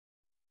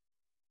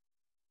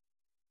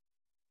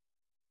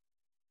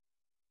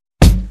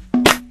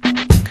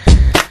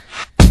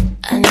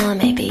know I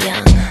may be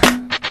young,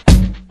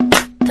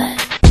 but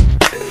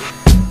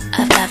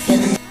I've got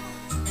feelings.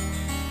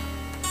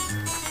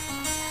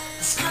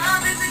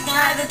 Scrub is the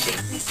guy that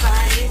thinks he's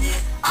fine,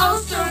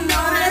 also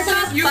known as a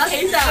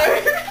buster.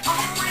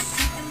 Always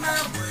seeking my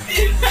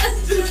way.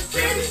 That's just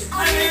it.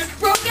 On his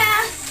broke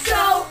ass,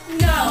 so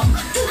no,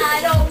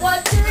 I don't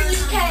want to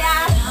use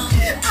chaos.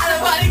 I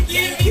don't want to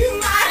give you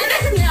mine.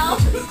 No.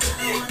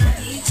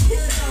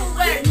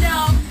 Wait, no.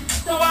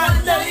 Don't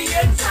want none of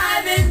your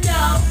time, and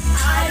no,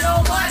 I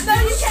don't want none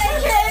of your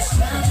cake.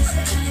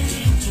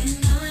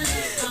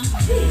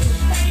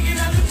 Hanging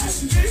on the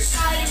passenger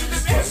side with the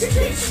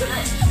resignation.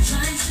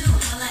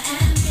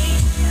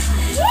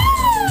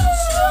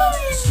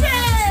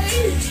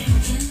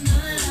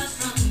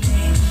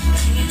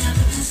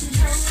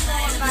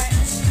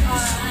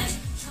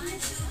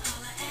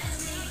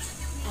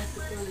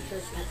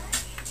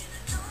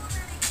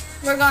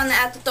 We're going to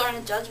at the Throne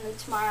of Judgment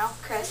tomorrow,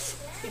 Chris.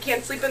 You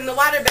can't sleep in the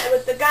waterbed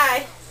with the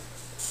guy.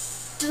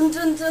 Dun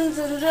dun dun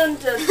dun dun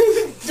dun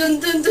dun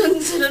dun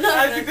dun dun.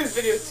 I think this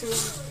video is too long.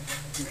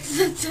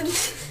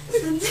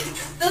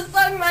 This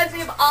song reminds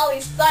me of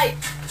Ollie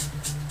Sykes.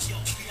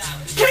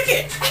 Kick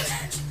it!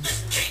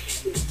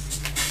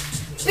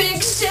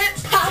 Big shit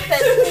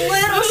poppin',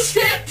 little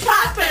shit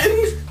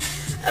poppin'.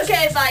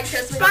 Okay, bye,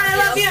 Chris. Bye, I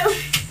love you.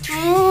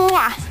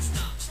 Mwah.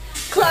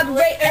 Club,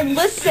 rate, and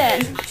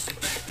listen.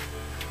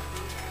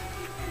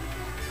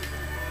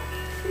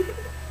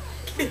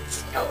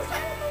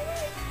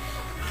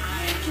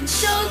 Can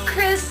show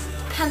Chris,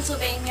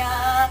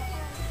 Pennsylvania.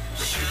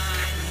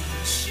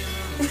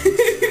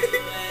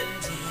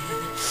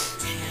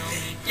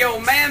 Yo,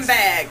 man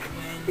bag.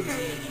 We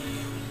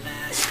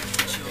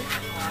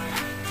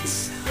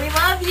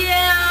love you.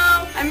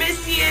 I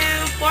miss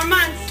you. 4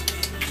 months.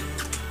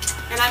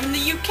 And I'm in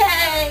the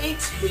UK.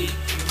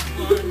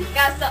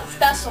 Got something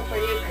special for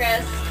you,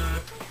 Chris.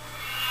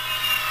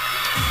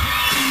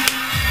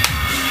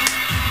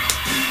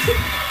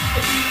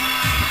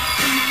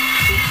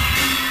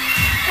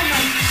 Come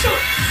on,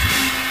 shorts.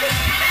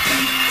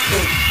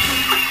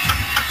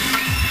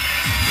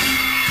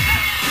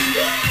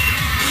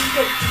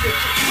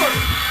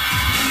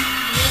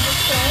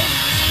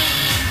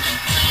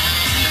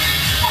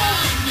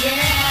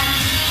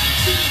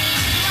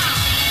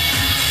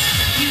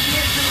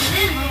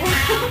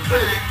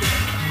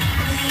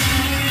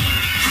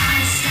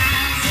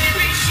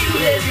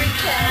 Every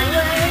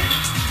color,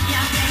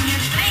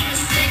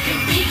 it can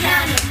be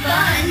kind of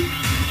fun.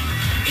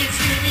 It's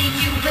really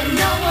you, but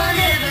no one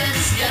ever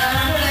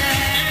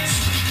discovers.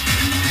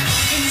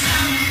 In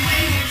some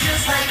way, you're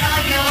just like all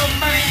your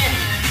friends,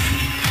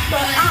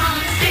 but I'm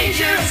a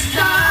dangerous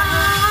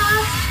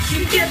star.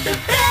 You get the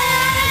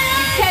best.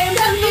 You came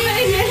to me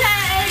and you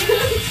hang.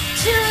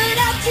 Chill it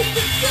out to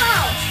the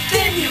flow,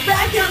 then you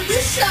back up the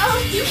show.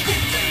 You get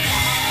the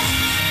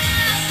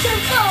best of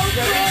both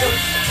worlds.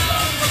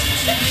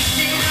 Mix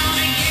it all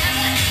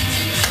together,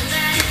 you know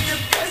that it's the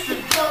best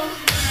of both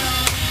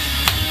worlds.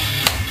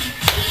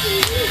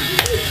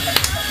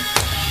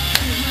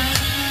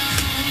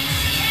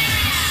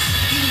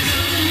 You do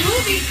the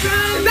movie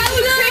crew. Is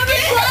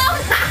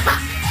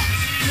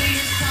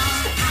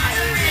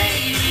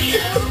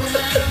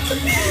that the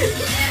ticket?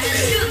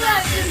 Your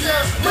life is a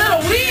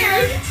Little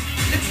weird.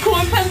 It's cool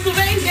in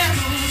Pennsylvania.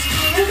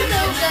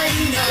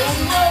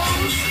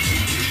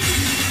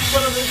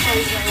 What are the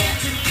songs I got?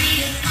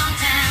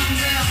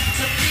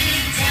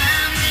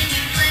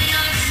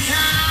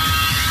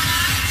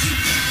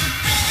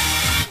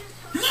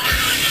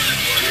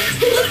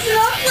 Listen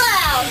up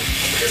loud.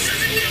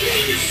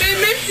 They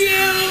miss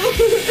you.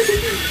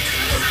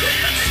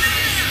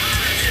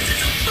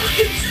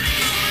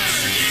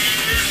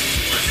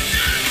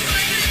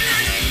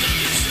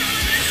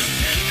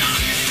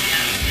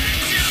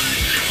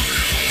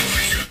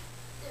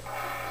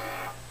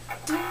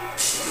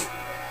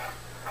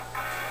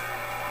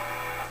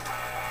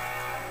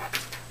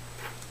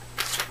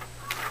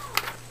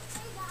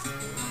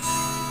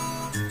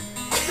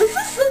 This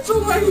is such a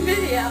long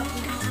video.